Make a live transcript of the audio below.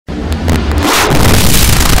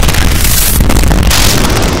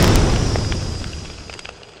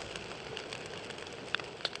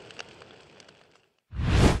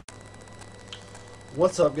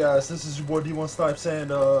What's up, guys? This is your boy D1 Snipes,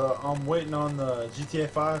 and I'm waiting on the GTA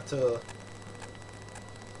 5 to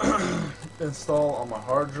install on my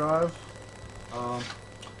hard drive. Um,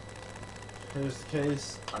 Here's the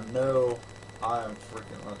case. I know I am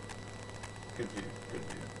freaking good view, good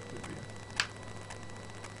view, good view.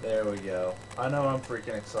 There we go. I know I'm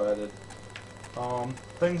freaking excited.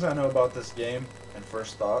 Things I know about this game and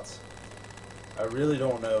first thoughts. I really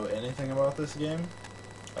don't know anything about this game.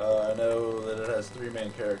 I know that it has 3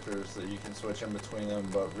 main characters that you can switch in between them,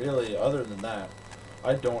 but really, other than that,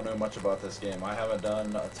 I don't know much about this game. I haven't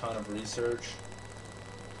done a ton of research.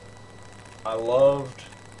 I loved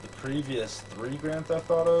the previous 3 Grand Theft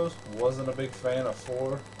Autos. Wasn't a big fan of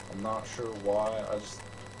 4. I'm not sure why. I just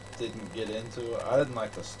didn't get into it. I didn't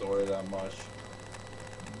like the story that much.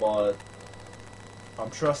 But I'm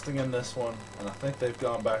trusting in this one, and I think they've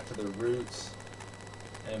gone back to their roots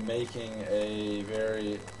and making a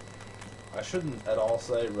very, I shouldn't at all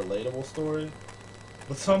say relatable story,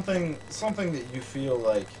 but something that you feel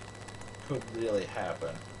like could really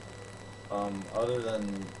happen. Other than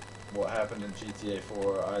what happened in GTA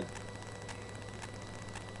 4,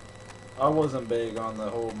 I wasn't big on the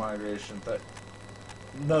whole migration thing.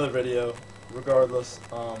 Another video. Regardless,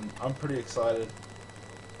 I'm pretty excited.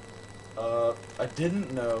 I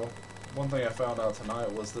didn't know. One thing I found out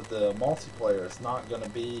tonight was that the multiplayer is not going to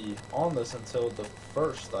be on this until the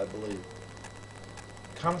 1st, I believe.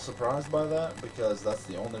 Kind of surprised by that, because that's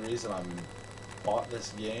the only reason I bought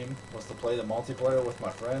this game, was to play the multiplayer with my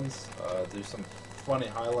friends, do some funny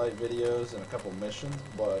highlight videos and a couple missions,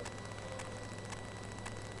 but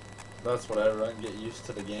that's whatever. I can get used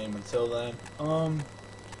to the game until then.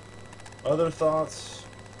 Other thoughts.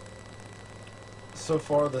 So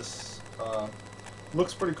far, this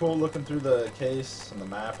looks pretty cool looking through the case and the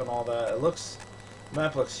map and all that. The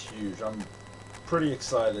map looks huge. I'm pretty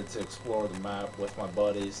excited to explore the map with my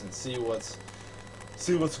buddies and see what's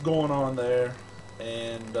going on there.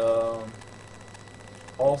 And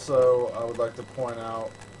also, I would like to point out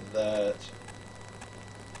that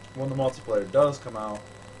when the multiplayer does come out,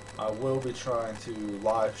 I will be trying to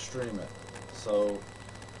live stream it. So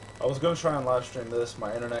I was going to try and live stream this.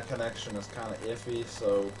 My internet connection is kind of iffy,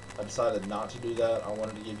 so I decided not to do that. I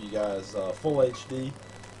wanted to give you guys full HD.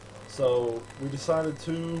 So we decided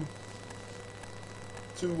to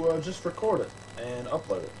just record it and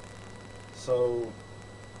upload it. So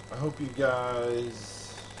I hope you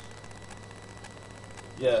guys,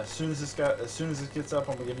 yeah, as soon as it gets up,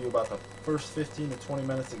 I'm gonna give you about the first 15 to 20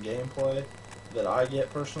 minutes of gameplay that I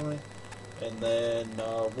get personally. And then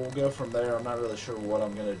we'll go from there. I'm not really sure what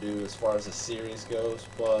I'm going to do as far as the series goes,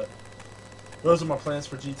 but those are my plans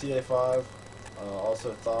for GTA 5.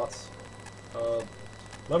 Also, thoughts.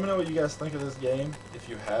 Let me know what you guys think of this game, if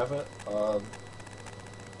you have it.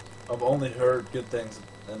 I've only heard good things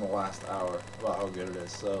in the last hour about how good it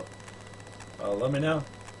is, so let me know.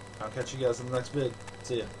 I'll catch you guys in the next vid.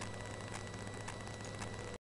 See ya.